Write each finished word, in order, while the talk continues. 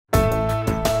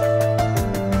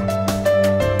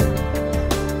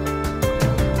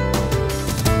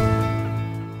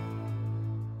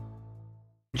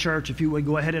Church, if you would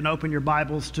go ahead and open your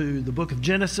Bibles to the book of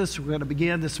Genesis. We're going to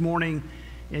begin this morning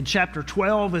in chapter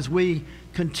 12 as we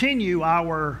continue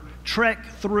our trek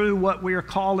through what we are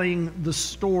calling the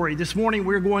story. This morning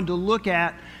we're going to look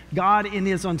at God in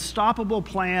His unstoppable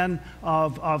plan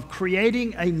of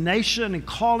creating a nation and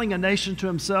calling a nation to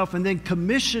Himself, and then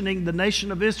commissioning the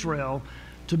nation of Israel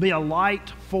to be a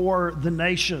light for the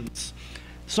nations.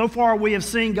 So far, we have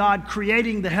seen God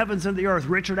creating the heavens and the earth.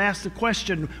 Richard asked the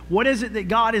question, what is it that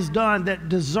God has done that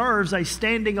deserves a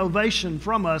standing ovation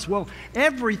from us? Well,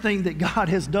 everything that God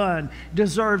has done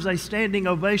deserves a standing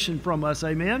ovation from us.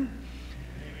 Amen?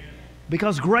 Amen.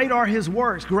 Because great are His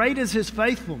works, great is His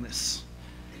faithfulness,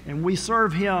 and we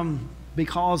serve Him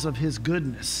because of His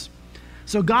goodness.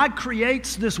 So God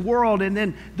creates this world, and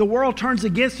then the world turns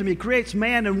against Him. He creates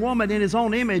man and woman in His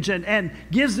own image and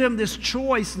gives them this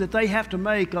choice that they have to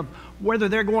make of whether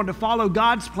they're going to follow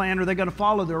God's plan or they're going to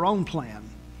follow their own plan.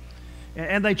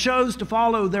 And they chose to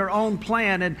follow their own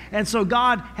plan. And so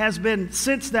God has been,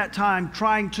 since that time,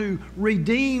 trying to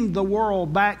redeem the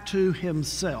world back to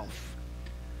Himself.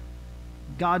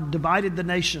 God divided the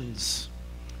nations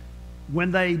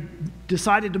when they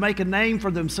decided to make a name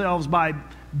for themselves by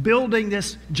building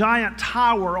this giant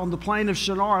tower on the plain of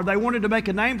Shinar. They wanted to make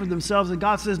a name for themselves, and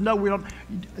God says, no, we don't.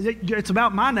 It's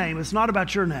about my name. It's not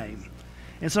about your name.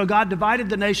 And so God divided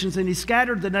the nations, and He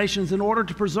scattered the nations in order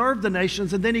to preserve the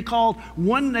nations, and then He called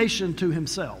one nation to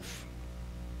Himself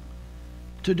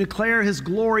to declare His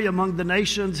glory among the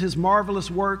nations, His marvelous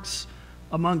works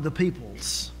among the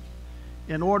peoples,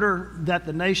 in order that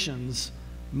the nations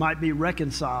might be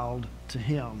reconciled to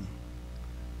Him.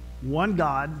 One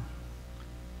God,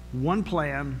 one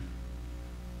plan,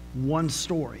 one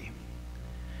story.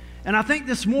 And I think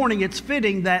this morning it's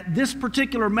fitting that this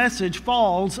particular message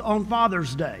falls on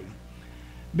Father's Day,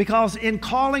 because in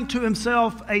calling to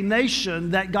Himself a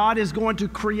nation that God is going to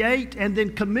create and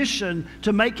then commission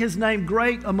to make His name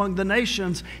great among the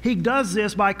nations, He does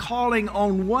this by calling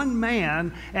on one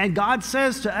man, and God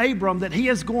says to Abram that he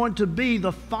is going to be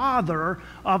the father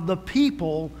of the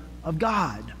people of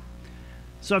God.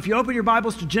 So if you open your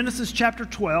Bibles to Genesis chapter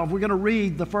 12, we're going to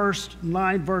read the first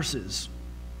 9 verses.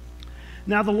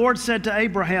 Now the Lord said to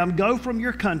Abraham, "Go from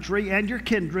your country and your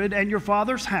kindred and your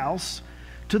father's house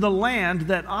to the land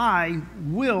that I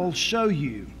will show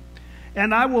you.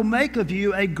 And I will make of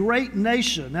you a great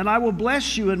nation, and I will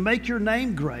bless you and make your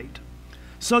name great,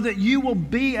 so that you will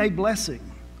be a blessing.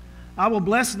 I will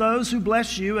bless those who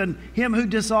bless you, and him who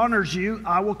dishonors you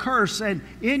I will curse, and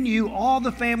in you all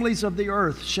the families of the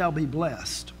earth shall be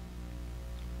blessed."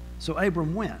 So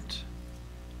Abram went,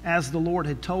 as the Lord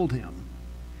had told him.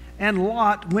 And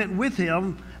Lot went with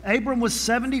him. Abram was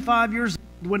 75 years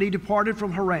old when he departed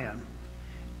from Haran.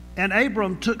 And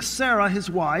Abram took Sarah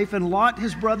his wife, and Lot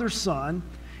his brother's son,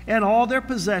 and all their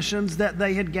possessions that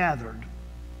they had gathered,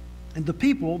 and the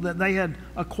people that they had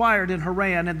acquired in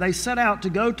Haran, and they set out to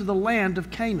go to the land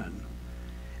of Canaan.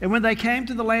 And when they came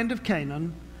to the land of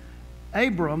Canaan,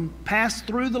 Abram passed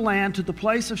through the land to the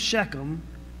place of Shechem,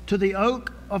 to the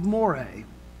oak of Moreh.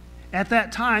 At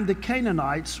that time the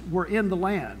Canaanites were in the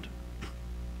land.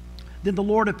 Then the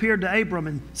Lord appeared to Abram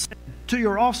and said, "To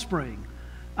your offspring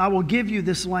I will give you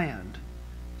this land."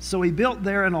 So he built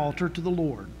there an altar to the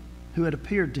Lord, who had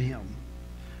appeared to him.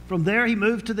 From there he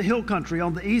moved to the hill country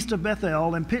on the east of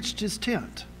Bethel and pitched his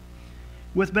tent,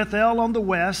 with Bethel on the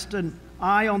west and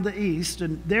Ai on the east.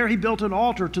 And there he built an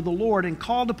altar to the Lord and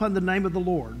called upon the name of the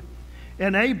Lord.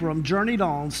 And Abram journeyed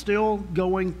on, still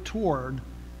going toward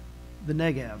the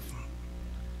Negev.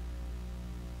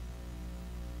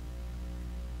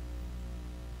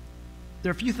 There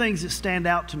are a few things that stand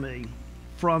out to me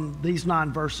from these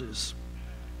 9 verses.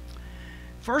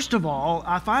 First of all,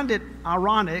 I find it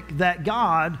ironic that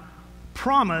God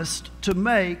promised to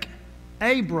make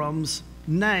Abram's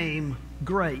name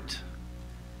great.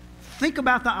 Think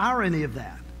about the irony of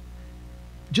that.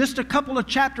 Just a couple of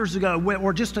chapters ago,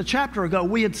 or just a chapter ago,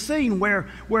 we had seen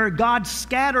where God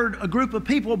scattered a group of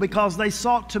people because they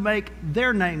sought to make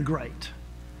their name great.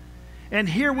 And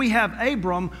here we have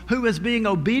Abram, who is being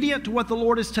obedient to what the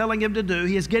Lord is telling him to do.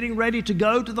 He is getting ready to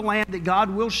go to the land that God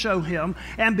will show him.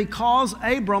 And because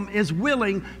Abram is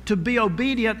willing to be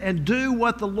obedient and do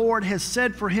what the Lord has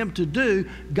said for him to do,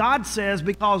 God says,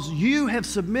 because you have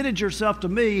submitted yourself to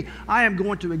me, I am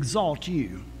going to exalt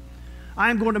you. I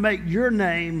am going to make your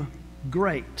name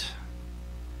great.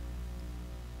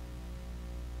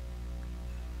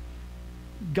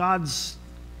 God's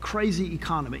crazy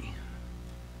economy,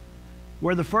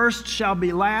 where the first shall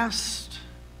be last,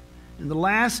 and the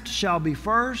last shall be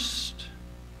first,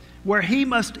 where He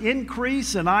must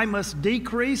increase and I must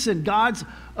decrease in God's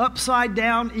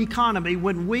upside-down economy.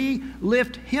 When we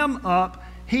lift Him up,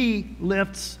 He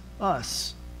lifts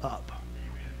us up.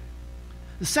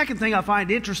 The second thing I find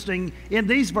interesting in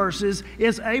these verses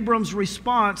is Abram's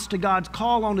response to God's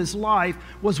call on his life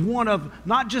was one of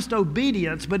not just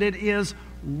obedience, but it is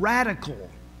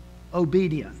radical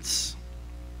obedience.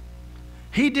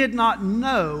 He did not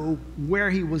know where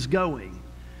he was going.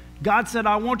 God said,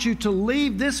 I want you to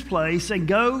leave this place and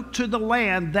go to the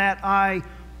land that I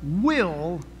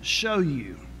will show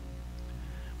you.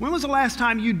 When was the last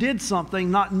time you did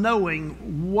something not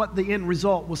knowing what the end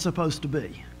result was supposed to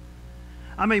be?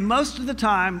 I mean, most of the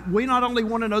time, we not only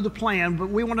want to know the plan, but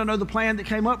we want to know the plan that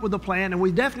came up with the plan, and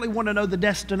we definitely want to know the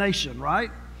destination, right?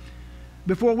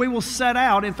 Before we will set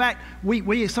out. In fact,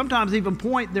 we sometimes even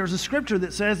point, there's a scripture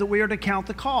that says that we are to count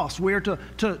the cost. We are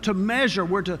to measure,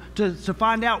 we're to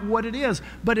find out what it is.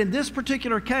 But in this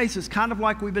particular case, it's kind of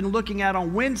like we've been looking at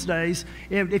on Wednesdays.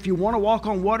 If you want to walk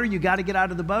on water, you got to get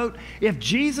out of the boat. If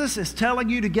Jesus is telling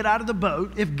you to get out of the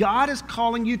boat, if God is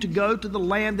calling you to go to the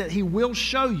land that He will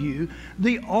show you,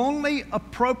 the only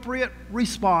appropriate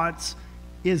response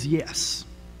is yes.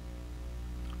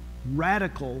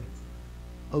 Radical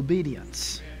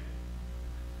obedience.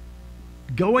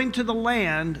 Going to the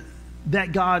land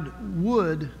that God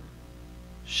would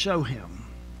show him.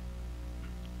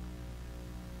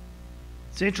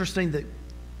 It's interesting that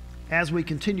as we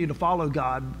continue to follow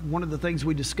God, one of the things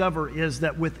we discover is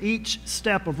that with each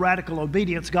step of radical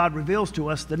obedience, God reveals to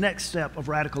us the next step of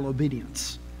radical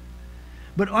obedience.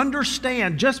 But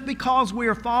understand, just because we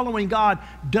are following God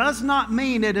does not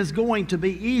mean it is going to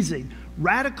be easy.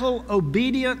 Radical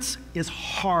obedience is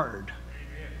hard.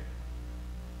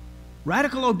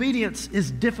 Radical obedience is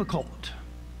difficult.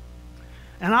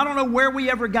 And I don't know where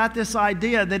we ever got this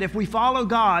idea that if we follow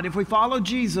God, if we follow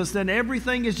Jesus, then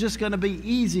everything is just going to be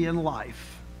easy in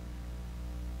life.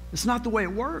 It's not the way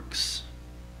it works.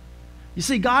 You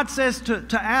see, God says to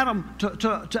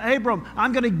Abram,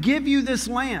 I'm going to give you this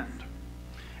land.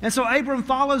 And so Abram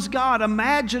follows God.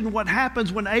 Imagine what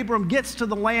happens when Abram gets to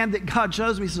the land that God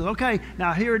shows him. He says, okay,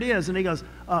 now here it is. And he goes,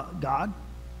 God,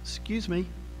 excuse me,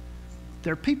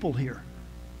 there are people here.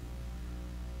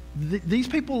 These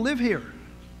people live here.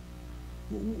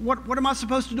 What am I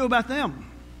supposed to do about them?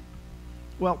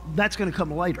 Well, that's going to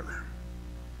come later.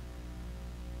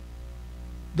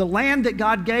 The land that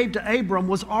God gave to Abram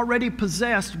was already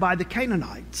possessed by the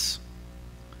Canaanites.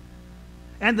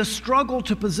 And the struggle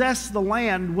to possess the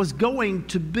land was going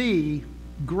to be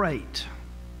great.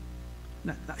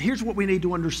 Now, here's what we need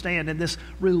to understand in this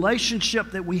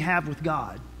relationship that we have with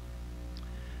God.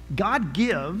 God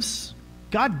gives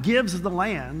the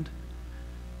land,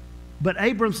 but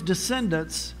Abram's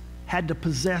descendants had to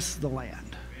possess the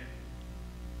land.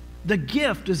 The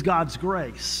gift is God's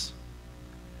grace.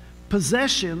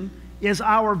 Possession is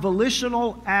our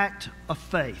volitional act of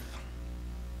faith.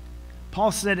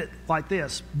 Paul said it like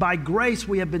this: by grace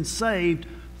we have been saved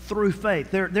through faith.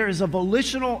 There is a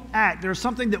volitional act. There's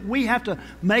something that we have to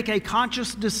make a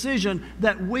conscious decision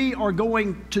that we are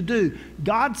going to do.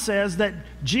 God says that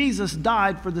Jesus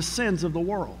died for the sins of the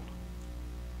world.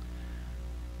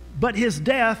 But His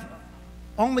death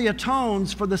only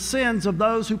atones for the sins of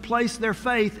those who place their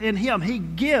faith in Him. He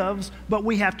gives, but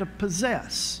we have to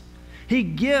possess. He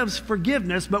gives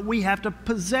forgiveness, but we have to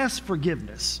possess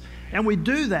forgiveness. And we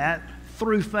do that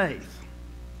through faith.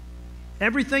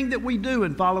 Everything that we do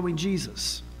in following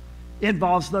Jesus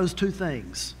involves those two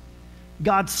things: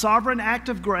 God's sovereign act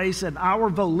of grace and our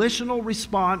volitional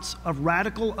response of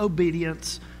radical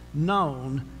obedience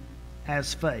known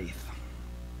as faith.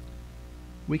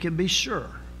 We can be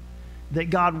sure that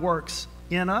God works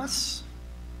in us,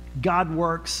 God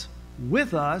works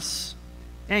with us,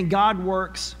 and God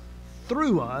works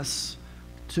through us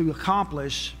to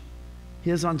accomplish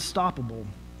His unstoppable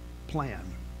plan.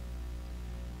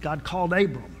 God called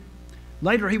Abram.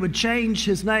 Later, He would change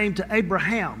his name to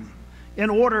Abraham in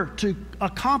order to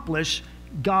accomplish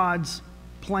God's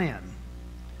plan.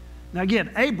 Now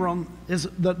again, Abram is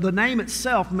the name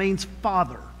itself means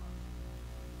father.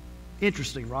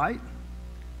 Interesting, right?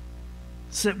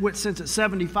 Since at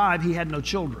 75 he had no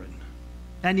children,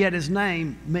 and yet his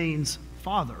name means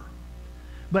father.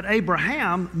 But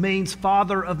Abraham means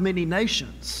father of many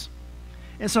nations.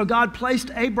 And so God placed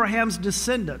Abraham's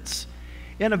descendants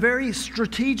in a very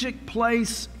strategic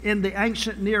place in the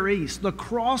ancient Near East, the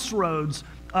crossroads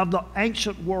of the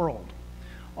ancient world.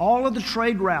 All of the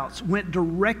trade routes went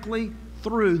directly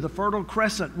through the Fertile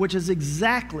Crescent, which is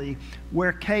exactly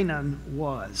where Canaan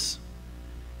was.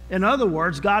 In other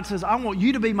words, God says, I want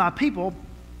you to be my people.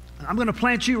 I'm going to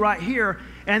plant you right here,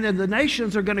 and then the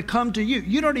nations are going to come to you.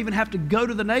 You don't even have to go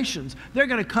to the nations. They're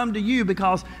going to come to you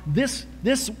because this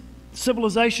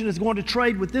civilization is going to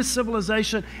trade with this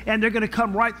civilization, and they're going to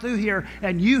come right through here,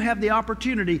 and you have the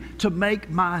opportunity to make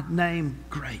my name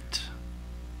great.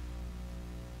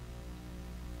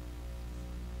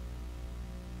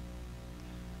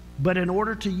 But in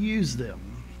order to use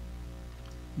them,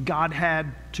 God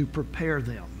had to prepare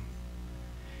them.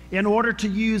 In order to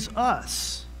use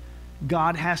us,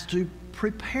 God has to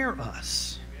prepare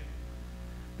us.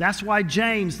 That's why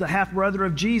James, the half-brother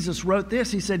of Jesus, wrote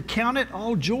this. He said, "Count it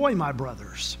all joy, my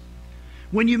brothers,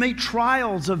 when you meet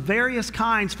trials of various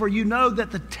kinds, for you know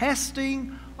that the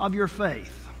testing of your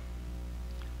faith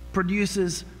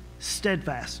produces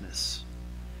steadfastness.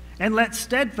 And let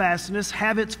steadfastness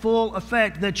have its full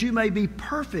effect, that you may be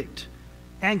perfect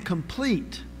and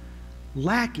complete,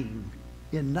 lacking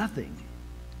in nothing."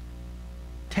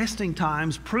 Testing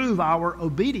times prove our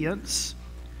obedience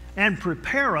and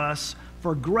prepare us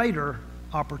for greater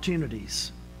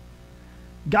opportunities.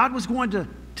 God was going to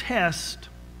test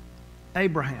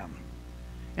Abraham,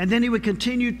 and then he would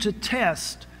continue to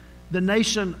test the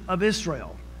nation of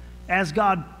Israel as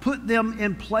God put them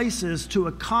in places to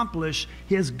accomplish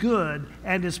his good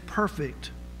and his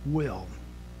perfect will,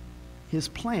 his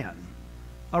plan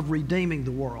of redeeming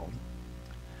the world.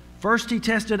 First, he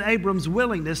tested Abram's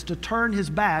willingness to turn his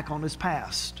back on his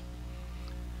past.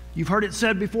 You've heard it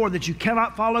said before that you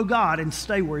cannot follow God and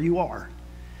stay where you are,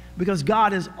 because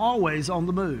God is always on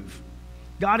the move.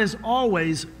 God is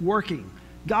always working.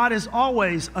 God is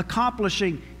always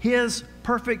accomplishing his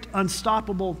perfect,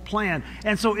 unstoppable plan.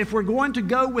 And so if we're going to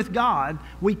go with God,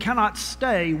 we cannot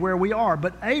stay where we are.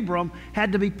 But Abram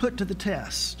had to be put to the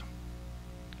test.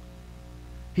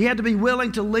 He had to be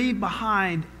willing to leave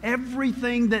behind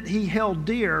everything that he held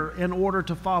dear in order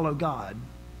to follow God.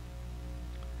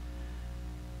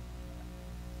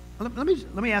 Let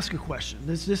me ask a question.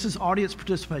 This is audience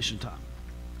participation time.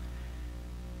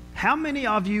 How many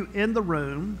of you in the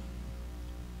room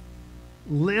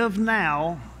live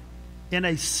now in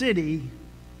a city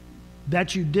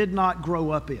that you did not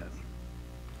grow up in?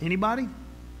 Anybody?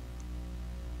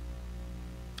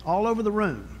 All over the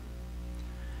room.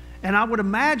 And I would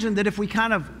imagine that if we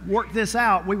kind of work this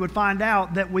out, we would find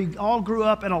out that we all grew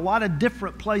up in a lot of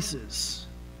different places.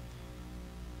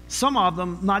 Some of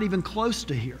them not even close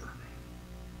to here.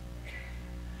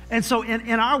 And so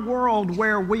in our world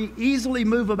where we easily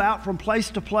move about from place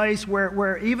to place,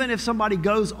 where even if somebody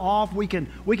goes off, we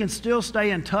can still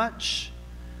stay in touch.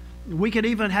 We can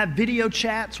even have video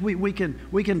chats. We can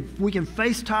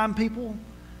FaceTime people.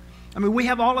 I mean, we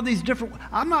have all of these different.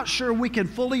 I'm not sure we can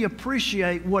fully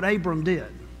appreciate what Abram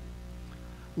did,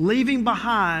 leaving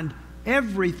behind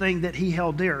everything that he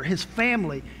held dear, his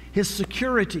family, his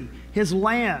security, his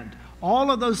land,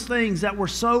 all of those things that were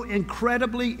so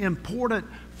incredibly important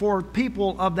for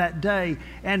people of that day.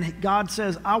 And God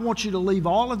says, I want you to leave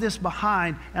all of this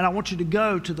behind, and I want you to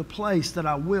go to the place that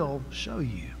I will show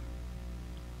you.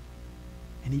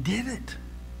 And he did it.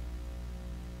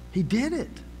 He did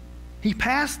it. He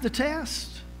passed the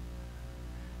test.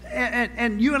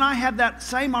 And you and I have that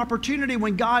same opportunity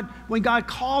when God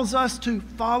calls us to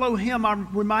follow him.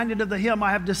 I'm reminded of the hymn,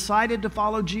 I have decided to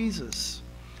follow Jesus.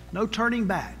 No turning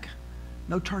back.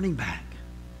 No turning back.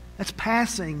 That's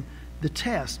passing the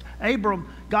test.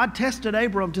 God tested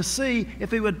Abram to see if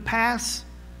he would pass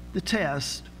the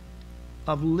test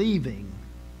of leaving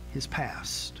his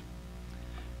past.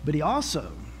 But he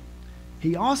also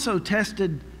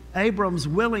tested Abram's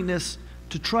willingness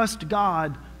to trust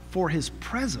God for his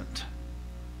present.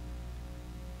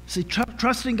 See,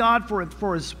 trusting God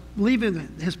for his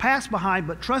leaving his past behind,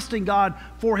 but trusting God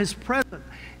for his present.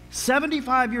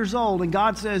 75 years old, and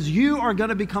God says, you are going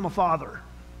to become a father.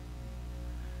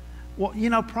 Well, you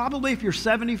know, probably if you're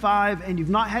 75 and you've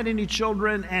not had any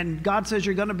children, and God says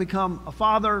you're going to become a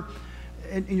father,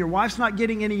 and your wife's not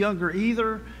getting any younger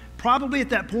either, probably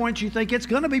at that point you think it's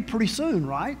going to be pretty soon,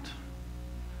 right?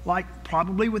 Like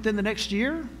probably within the next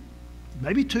year,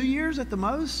 maybe 2 years at the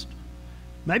most,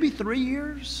 maybe 3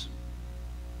 years,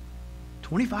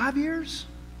 25 years.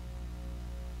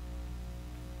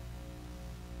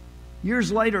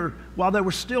 Years later, while they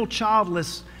were still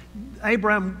childless,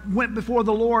 Abraham went before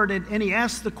the Lord and he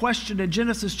asked the question in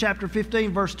Genesis chapter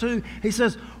 15, verse 2. He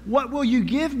says, what will you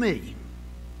give me?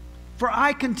 For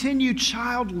I continue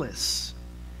childless.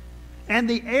 And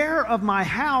the heir of my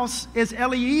house is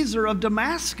Eliezer of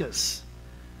Damascus,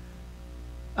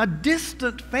 a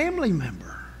distant family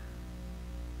member.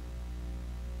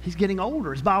 He's getting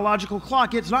older. His biological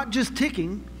clock, it's not just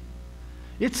ticking,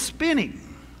 it's spinning.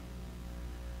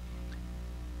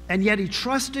 And yet he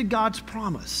trusted God's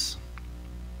promise.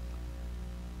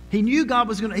 He knew God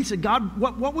was going to, he said, God,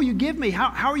 what will you give me?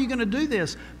 How are you going to do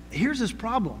this? Here's his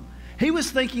problem. He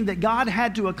was thinking that God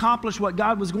had to accomplish what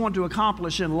God was going to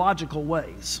accomplish in logical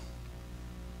ways.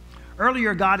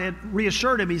 Earlier, God had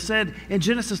reassured him. He said in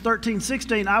Genesis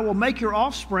 13:16, I will make your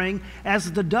offspring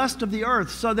as the dust of the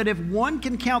earth, so that if one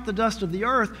can count the dust of the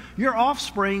earth, your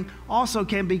offspring also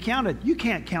can be counted. You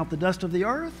can't count the dust of the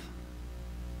earth.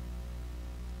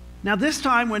 Now this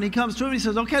time when he comes to him, he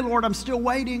says, okay, Lord, I'm still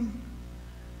waiting.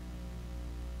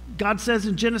 God says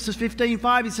in Genesis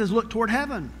 15:5, he says, look toward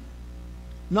heaven.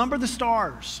 Number the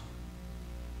stars.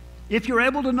 If you're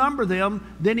able to number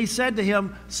them, then he said to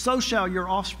him, so shall your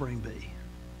offspring be.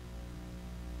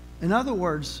 In other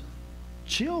words,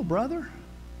 chill, brother.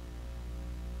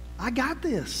 I got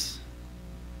this.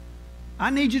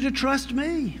 I need you to trust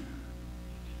me.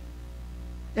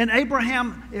 And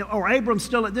Abram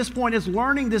still at this point is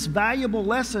learning this valuable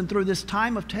lesson through this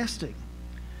time of testing.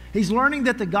 He's learning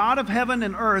that the God of heaven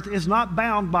and earth is not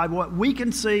bound by what we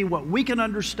can see, what we can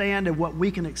understand, and what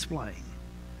we can explain.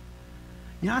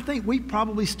 You know, I think we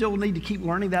probably still need to keep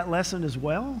learning that lesson as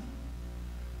well.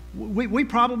 We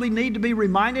probably need to be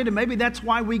reminded, and maybe that's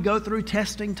why we go through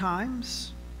testing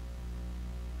times.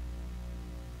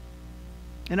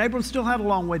 And Abram still had a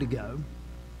long way to go.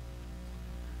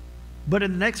 But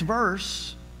in the next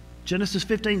verse, Genesis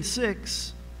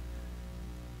 15:6,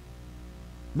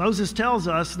 Moses tells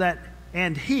us that,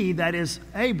 and he, that is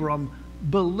Abram,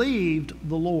 believed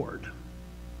the Lord,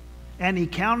 and he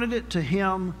counted it to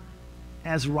him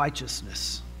as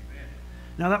righteousness. Amen.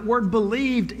 Now that word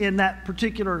believed in that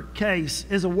particular case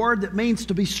is a word that means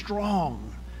to be strong.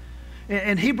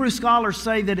 And Hebrew scholars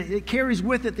say that it carries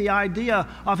with it the idea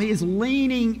of he is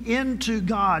leaning into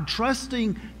God,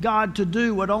 trusting God to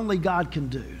do what only God can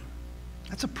do.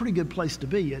 That's a pretty good place to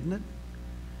be, isn't it?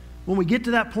 When we get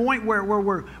to that point where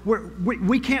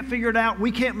we can't figure it out,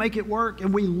 we can't make it work,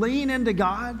 and we lean into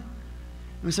God,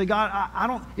 and we say,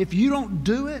 God, if you don't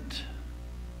do it,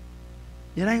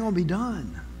 it ain't going to be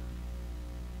done.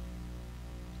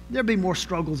 There'll be more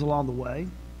struggles along the way.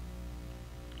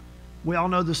 We all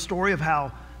know the story of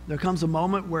how there comes a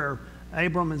moment where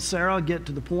Abram and Sarah get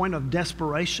to the point of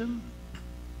desperation.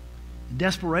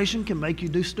 Desperation can make you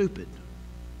do stupid.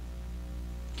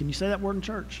 Can you say that word in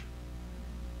church?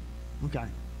 Okay.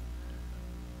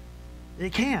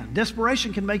 It can.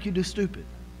 Desperation can make you do stupid.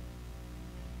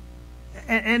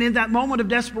 And in that moment of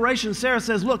desperation, Sarah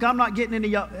says, look, I'm not getting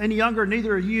any younger,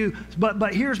 neither are you,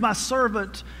 but here's my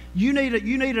servant. You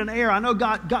need an heir. I know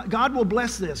God will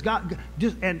bless this.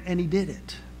 And he did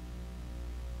it.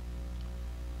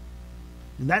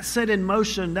 And that set in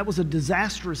motion, that was a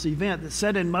disastrous event that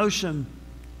set in motion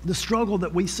the struggle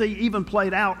that we see even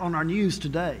played out on our news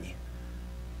today.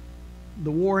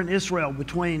 The war in Israel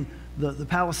between the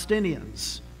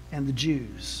Palestinians and the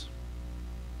Jews.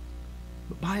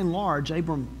 But by and large,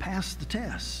 Abram passed the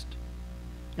test.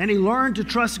 And he learned to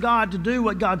trust God to do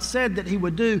what God said that he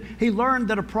would do. He learned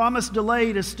that a promise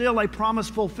delayed is still a promise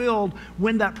fulfilled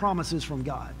when that promise is from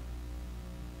God.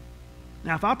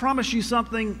 Now, if I promise you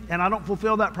something and I don't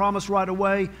fulfill that promise right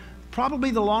away,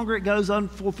 probably the longer it goes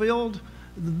unfulfilled,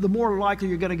 the more likely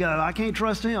you're going to go, I can't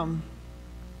trust him.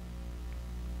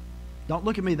 Don't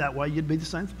look at me that way. You'd be the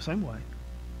same way.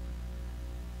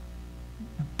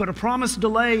 But a promise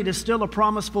delayed is still a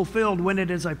promise fulfilled when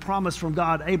it is a promise from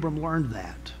God. Abram learned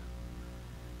that.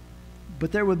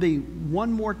 But there would be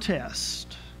one more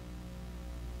test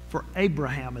for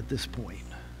Abraham at this point.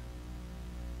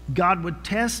 God would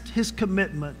test his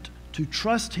commitment to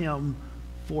trust him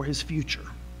for his future.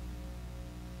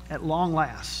 At long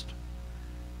last,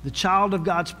 the child of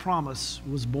God's promise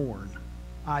was born,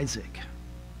 Isaac.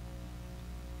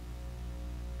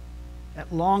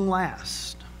 At long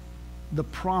last, the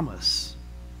promise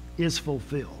is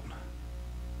fulfilled.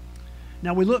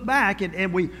 Now we look back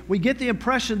and we get the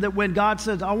impression that when God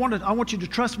says, I want you to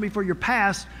trust me for your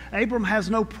past, Abram has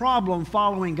no problem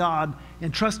following God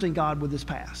and trusting God with his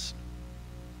past.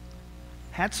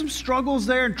 Had some struggles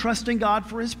there in trusting God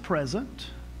for his present.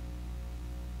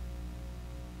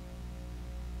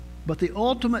 But the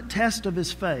ultimate test of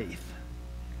his faith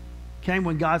came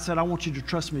when God said, I want you to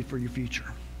trust me for your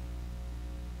future.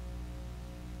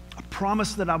 I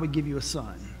promised that I would give you a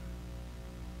son.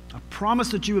 I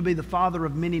promised that you would be the father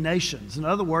of many nations. In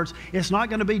other words, it's not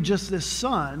going to be just this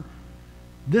son.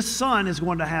 This son is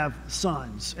going to have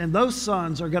sons, and those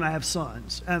sons are going to have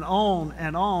sons, and on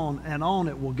and on and on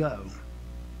it will go.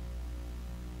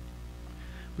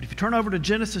 But if you turn over to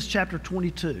Genesis chapter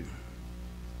 22,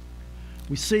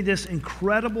 we see this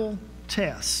incredible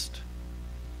test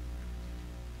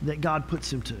that God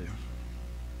puts him to.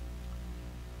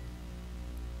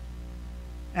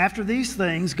 After these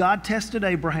things, God tested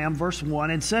Abraham, verse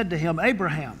 1, and said to him,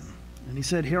 Abraham. And he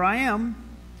said, Here I am.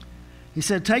 He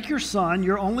said, Take your son,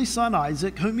 your only son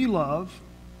Isaac, whom you love,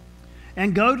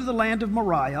 and go to the land of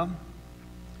Moriah,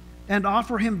 and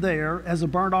offer him there as a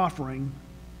burnt offering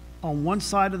on one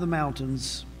side of the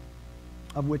mountains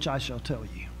of which I shall tell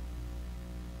you.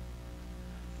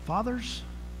 Fathers,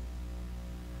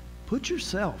 put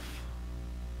yourself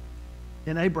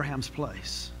in Abraham's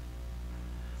place.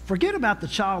 Forget about the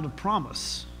child of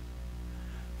promise.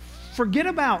 Forget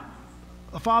about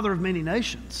a father of many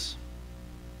nations.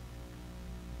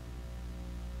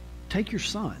 Take your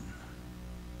son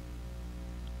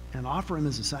and offer him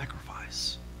as a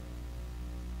sacrifice.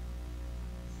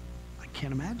 I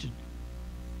can't imagine.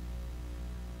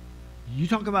 You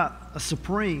talk about a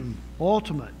supreme,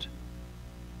 ultimate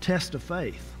test of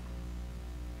faith.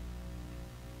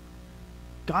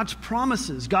 God's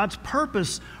promises, God's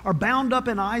purpose are bound up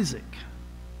in Isaac.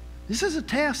 This is a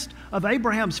test of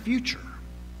Abraham's future.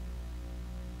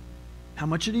 How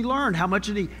much had he learned? How much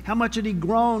had he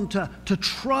grown to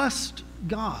trust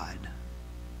God?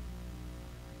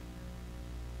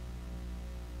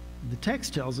 The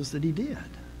text tells us that he did.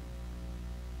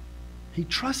 He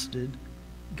trusted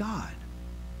God.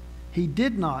 He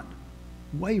did not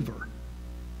waver.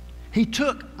 He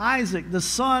took Isaac, the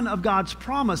son of God's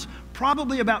promise,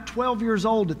 probably about 12 years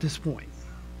old at this point.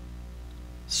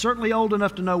 Certainly old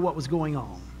enough to know what was going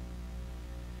on.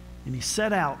 And he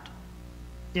set out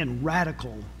in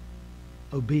radical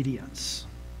obedience.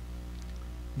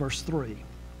 Verse 3.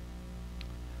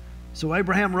 So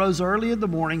Abraham rose early in the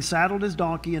morning, saddled his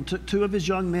donkey, and took 2 of his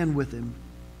young men with him,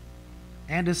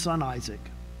 and his son Isaac.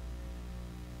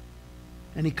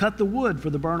 And he cut the wood for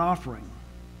the burnt offering,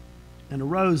 and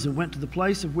arose and went to the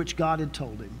place of which God had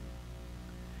told him.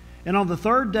 And on the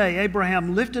 3rd day,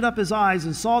 Abraham lifted up his eyes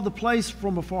and saw the place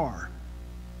from afar.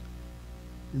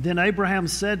 And then Abraham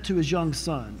said to his young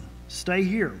son, Stay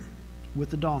here with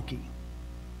the donkey.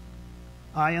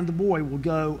 I and the boy will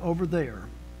go over there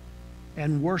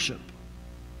and worship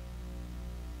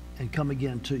and come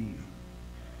again to you.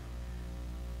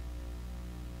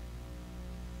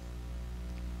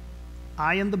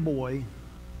 I and the boy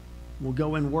will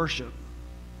go and worship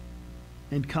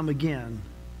and come again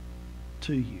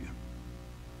to you.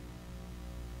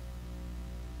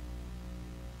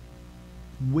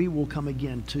 We will come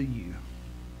again to you.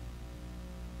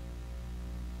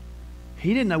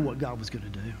 He didn't know what God was going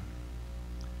to do.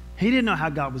 He didn't know how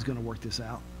God was going to work this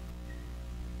out.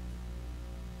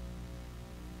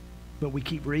 But we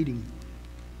keep reading.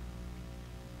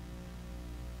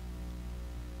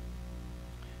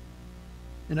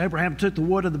 And Abraham took the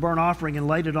wood of the burnt offering and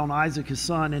laid it on Isaac his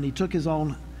son, and he took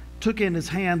in his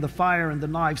hand the fire and the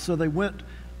knife. So they went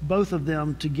both of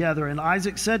them together. And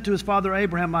Isaac said to his father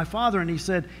Abraham, My father. And he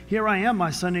said, Here I am, my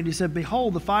son. And he said,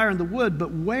 Behold, the fire and the wood,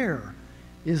 but where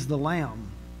is the lamb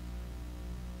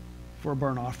for a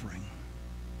burnt offering?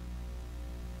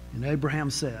 And Abraham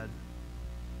said,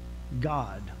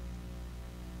 God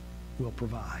will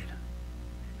provide.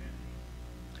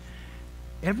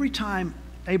 Every time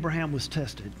Abraham was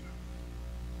tested,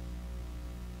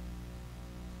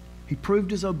 he proved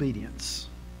his obedience.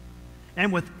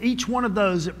 And with each one of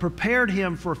those, it prepared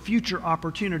him for future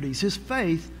opportunities. His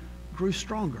faith grew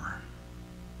stronger.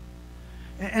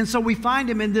 And so we find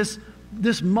him in this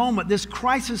moment, this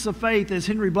crisis of faith, as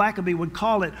Henry Blackaby would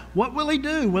call it. What will he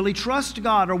do? Will he trust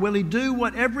God, or will he do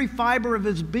what every fiber of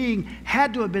his being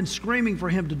had to have been screaming for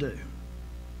him to do?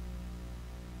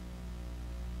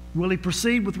 Will he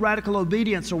proceed with radical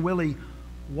obedience, or will he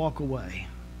walk away?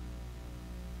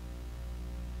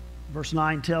 Verse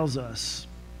 9 tells us,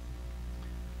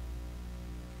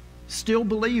 still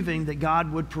believing that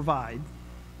God would provide,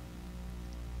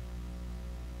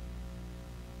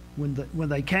 when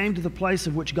they came to the place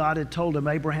of which God had told him,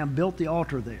 Abraham built the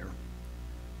altar there,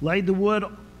 laid the wood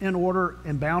in order,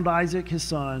 and bound Isaac his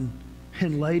son,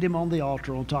 and laid him on the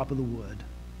altar on top of the wood.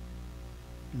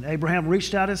 And Abraham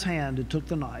reached out his hand and took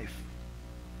the knife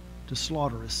to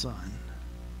slaughter his son.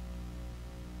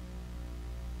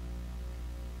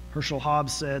 Herschel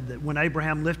Hobbs said that when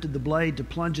Abraham lifted the blade to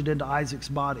plunge it into Isaac's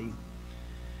body,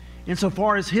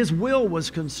 insofar as his will was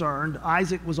concerned,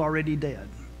 Isaac was already dead.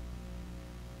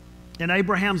 In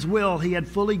Abraham's will, he had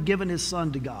fully given his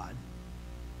son to God.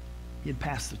 He had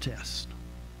passed the test.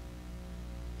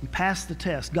 He passed the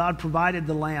test. God provided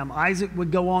the lamb. Isaac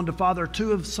would go on to father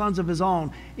 2 sons of his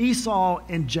own, Esau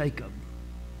and Jacob.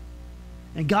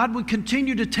 And God would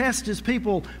continue to test his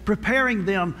people, preparing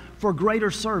them for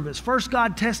greater service. First,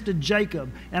 God tested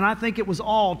Jacob, and I think it was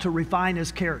all to refine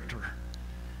his character.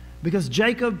 Because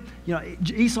Jacob,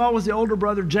 Esau was the older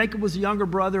brother, Jacob was the younger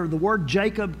brother. The word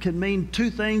Jacob can mean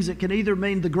two things. It can either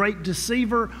mean the great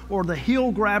deceiver or the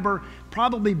heel grabber.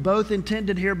 Probably both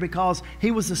intended here, because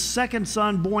he was the second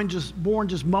son born just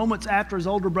moments after his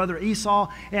older brother Esau.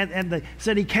 And they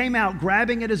said he came out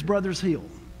grabbing at his brother's heel.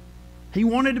 He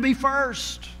wanted to be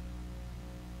first.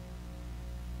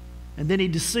 And then he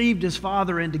deceived his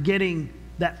father into getting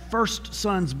that first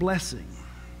son's blessing.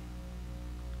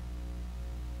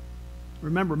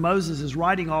 Remember, Moses is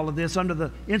writing all of this under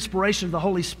the inspiration of the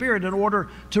Holy Spirit in order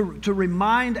to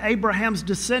remind Abraham's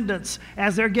descendants,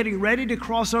 as they're getting ready to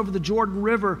cross over the Jordan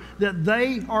River, that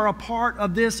they are a part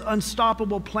of this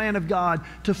unstoppable plan of God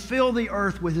to fill the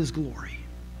earth with his glory.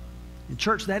 And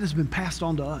church, that has been passed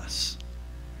on to us.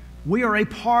 We are a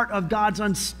part of God's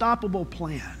unstoppable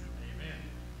plan. Amen.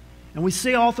 And we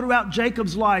see all throughout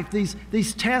Jacob's life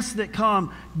these tests that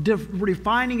come,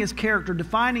 refining his character,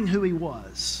 defining who he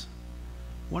was.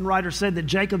 One writer said that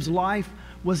Jacob's life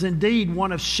was indeed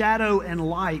one of shadow and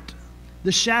light,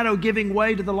 the shadow giving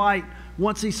way to the light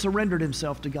once he surrendered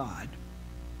himself to God.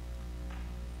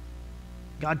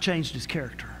 God changed his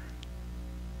character.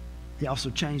 He also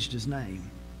changed his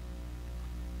name.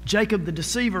 Jacob the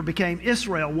deceiver became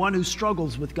Israel, one who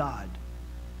struggles with God.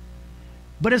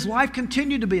 But his life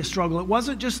continued to be a struggle. It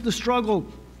wasn't just the struggle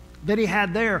that he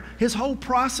had there. His whole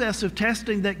process of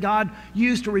testing that God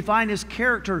used to refine his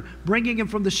character, bringing him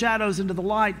from the shadows into the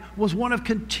light, was one of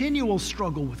continual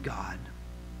struggle with God.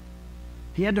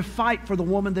 He had to fight for the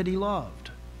woman that he loved.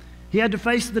 He had to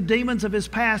face the demons of his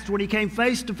past when he came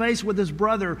face to face with his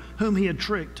brother whom he had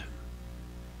tricked.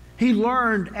 He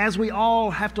learned, as we all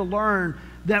have to learn,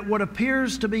 that what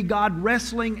appears to be God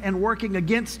wrestling and working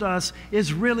against us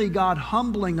is really God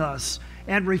humbling us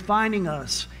and refining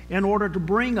us in order to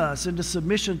bring us into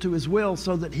submission to his will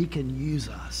so that he can use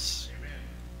us. Amen.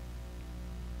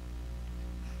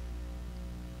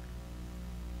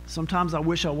 Sometimes I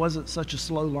wish I wasn't such a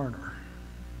slow learner.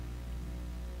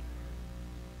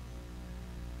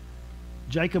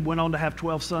 Jacob went on to have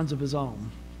 12 sons of his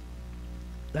own.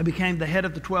 They became the head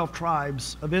of the 12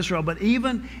 tribes of Israel. But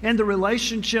even in the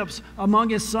relationships among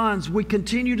his sons, we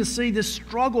continue to see this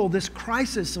struggle, this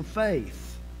crisis of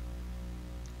faith.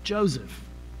 Joseph,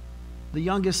 the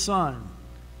youngest son,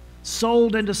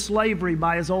 sold into slavery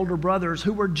by his older brothers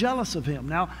who were jealous of him.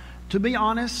 Now, to be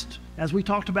honest, as we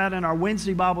talked about in our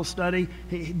Wednesday Bible study,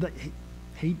 he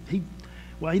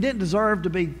didn't deserve to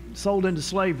be sold into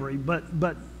slavery,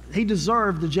 but he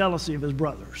deserved the jealousy of his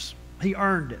brothers. He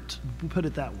earned it, we'll put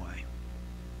it that way.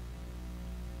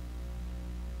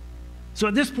 So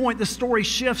at this point, the story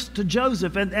shifts to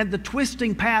Joseph and the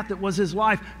twisting path that was his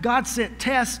life. God sent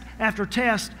test after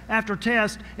test after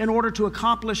test in order to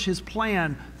accomplish his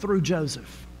plan through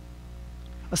Joseph,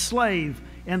 a slave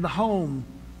in the home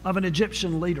of an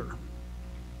Egyptian leader.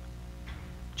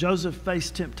 Joseph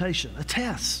faced temptation, a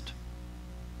test,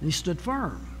 and he stood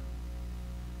firm.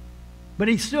 But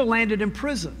he still landed in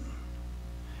prison.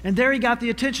 And there he got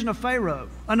the attention of Pharaoh,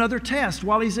 another test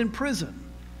while he's in prison.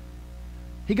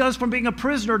 He goes from being a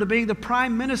prisoner to being the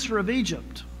prime minister of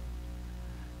Egypt.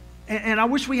 And I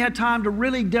wish we had time to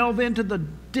really delve into the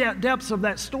depths of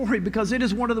that story, because it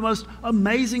is one of the most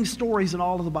amazing stories in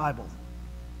all of the Bible.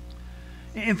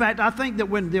 In fact, I think that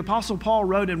when the Apostle Paul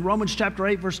wrote in Romans chapter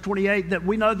 8, verse 28, that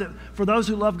we know that for those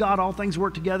who love God, all things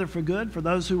work together for good, for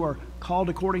those who are called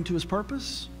according to his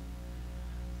purpose.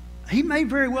 He may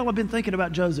very well have been thinking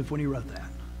about Joseph when he wrote that.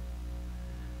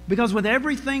 Because with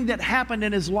everything that happened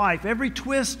in his life, every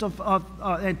twist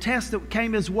and test that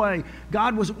came his way,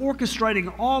 God was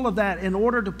orchestrating all of that in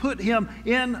order to put him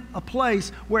in a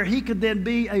place where he could then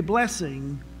be a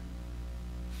blessing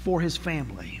for his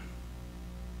family.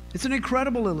 It's an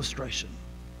incredible illustration.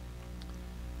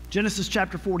 Genesis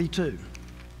chapter 42.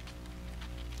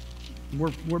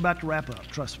 We're about to wrap up,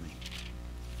 trust me.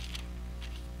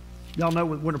 Y'all know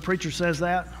when a preacher says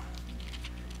that,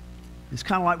 it's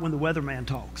kind of like when the weatherman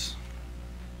talks.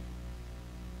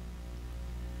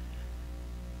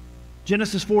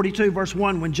 Genesis 42, verse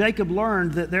 1, when Jacob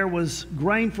learned that there was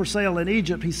grain for sale in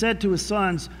Egypt, he said to his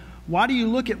sons, "Why do you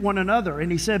look at one another?"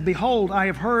 And he said, "Behold, I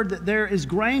have heard that there is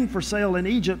grain for sale in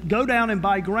Egypt. Go down and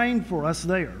buy grain for us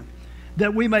there,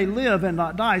 that we may live and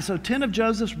not die." So 10 of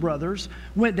Joseph's brothers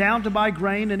went down to buy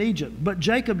grain in Egypt. But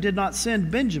Jacob did not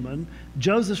send Benjamin,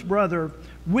 Joseph's brother,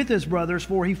 with his brothers,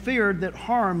 for he feared that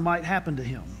harm might happen to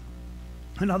him.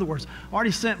 In other words, I already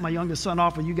sent my youngest son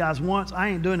off with you guys once. I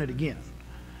ain't doing it again.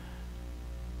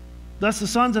 Thus the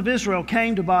sons of Israel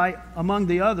came to buy among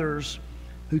the others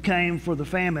who came, for the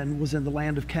famine was in the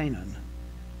land of Canaan.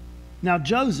 Now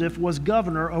Joseph was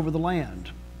governor over the land.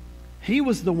 He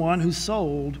was the one who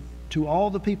sold to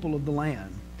all the people of the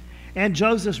land. And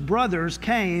Joseph's brothers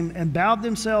came and bowed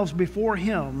themselves before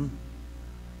him,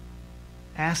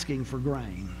 asking for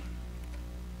grain.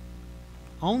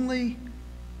 Only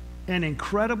an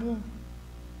incredible,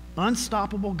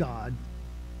 unstoppable God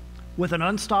with an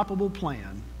unstoppable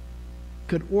plan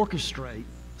could orchestrate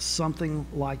something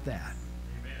like that.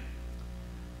 Amen.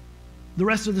 The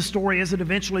rest of the story is that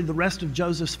eventually the rest of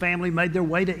Joseph's family made their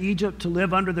way to Egypt to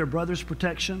live under their brother's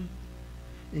protection.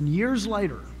 And years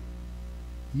later,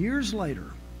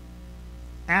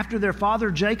 after their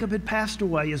father Jacob had passed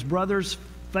away, his brothers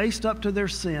faced up to their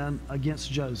sin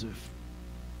against Joseph.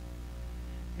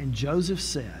 And Joseph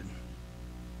said,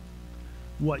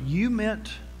 "What you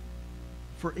meant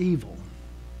for evil,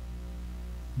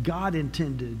 God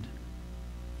intended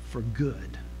for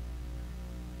good."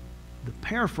 The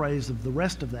paraphrase of the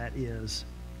rest of that is,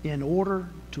 in order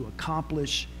to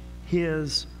accomplish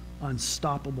his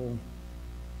unstoppable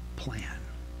plan.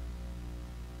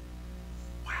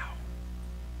 Wow.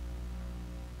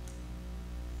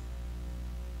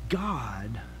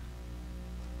 God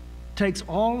takes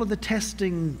all of the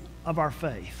testing of our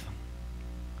faith,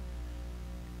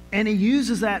 and he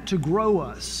uses that to grow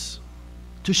us,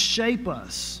 to shape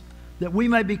us, that we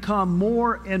may become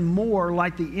more and more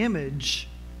like the image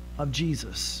of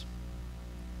Jesus.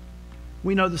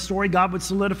 We know the story. God would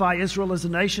solidify Israel as a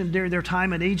nation during their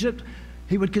time in Egypt.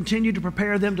 He would continue to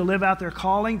prepare them to live out their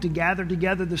calling, to gather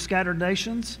together the scattered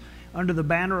nations under the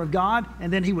banner of God,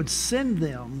 and then he would send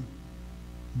them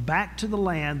back to the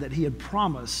land that he had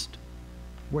promised,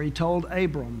 where he told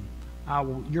Abram,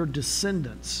 your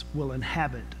descendants will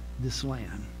inhabit this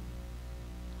land.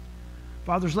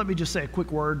 Fathers, let me just say a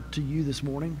quick word to you this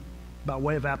morning by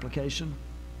way of application.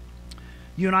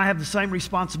 You and I have the same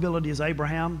responsibility as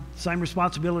Abraham, same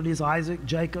responsibility as Isaac,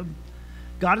 Jacob.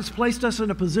 God has placed us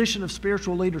in a position of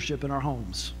spiritual leadership in our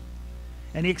homes,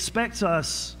 and he expects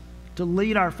us to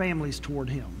lead our families toward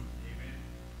him. Amen.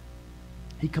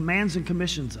 He commands and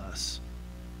commissions us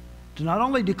to not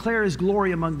only declare his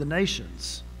glory among the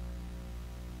nations,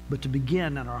 but to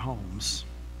begin in our homes.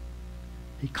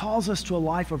 He calls us to a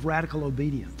life of radical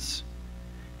obedience.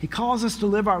 He calls us to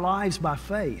live our lives by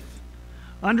faith,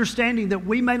 understanding that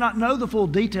we may not know the full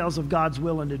details of God's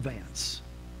will in advance.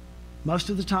 Most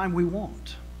of the time we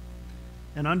won't.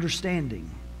 And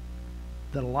understanding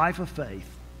that a life of faith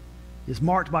is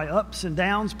marked by ups and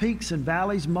downs, peaks and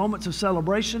valleys, moments of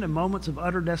celebration and moments of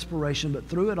utter desperation, but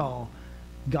through it all,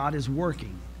 God is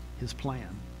working his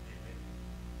plan.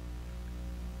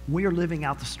 We are living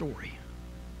out the story.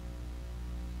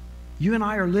 You and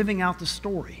I are living out the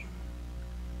story,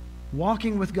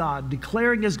 walking with God,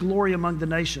 declaring his glory among the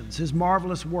nations, his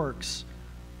marvelous works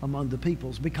among the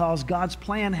peoples, because God's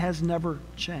plan has never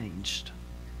changed.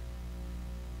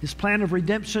 His plan of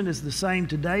redemption is the same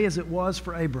today as it was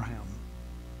for Abraham.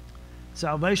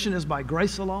 Salvation is by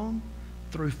grace alone,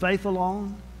 through faith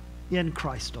alone, in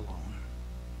Christ alone.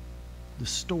 The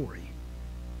story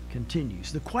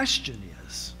continues. The question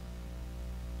is,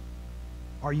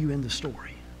 are you in the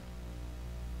story?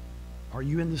 Are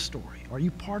you in the story? Are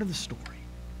you part of the story?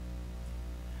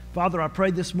 Father, I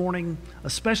pray this morning,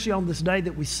 especially on this day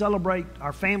that we celebrate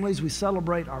our families, we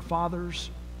celebrate our fathers.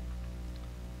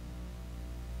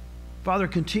 Father,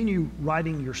 continue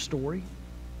writing your story.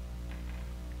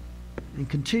 And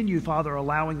continue, Father,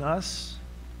 allowing us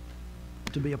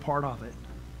to be a part of it.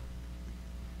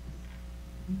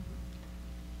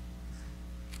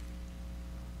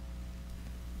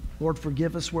 Lord,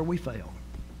 forgive us where we fail.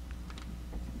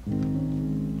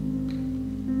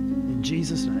 In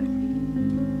Jesus' name.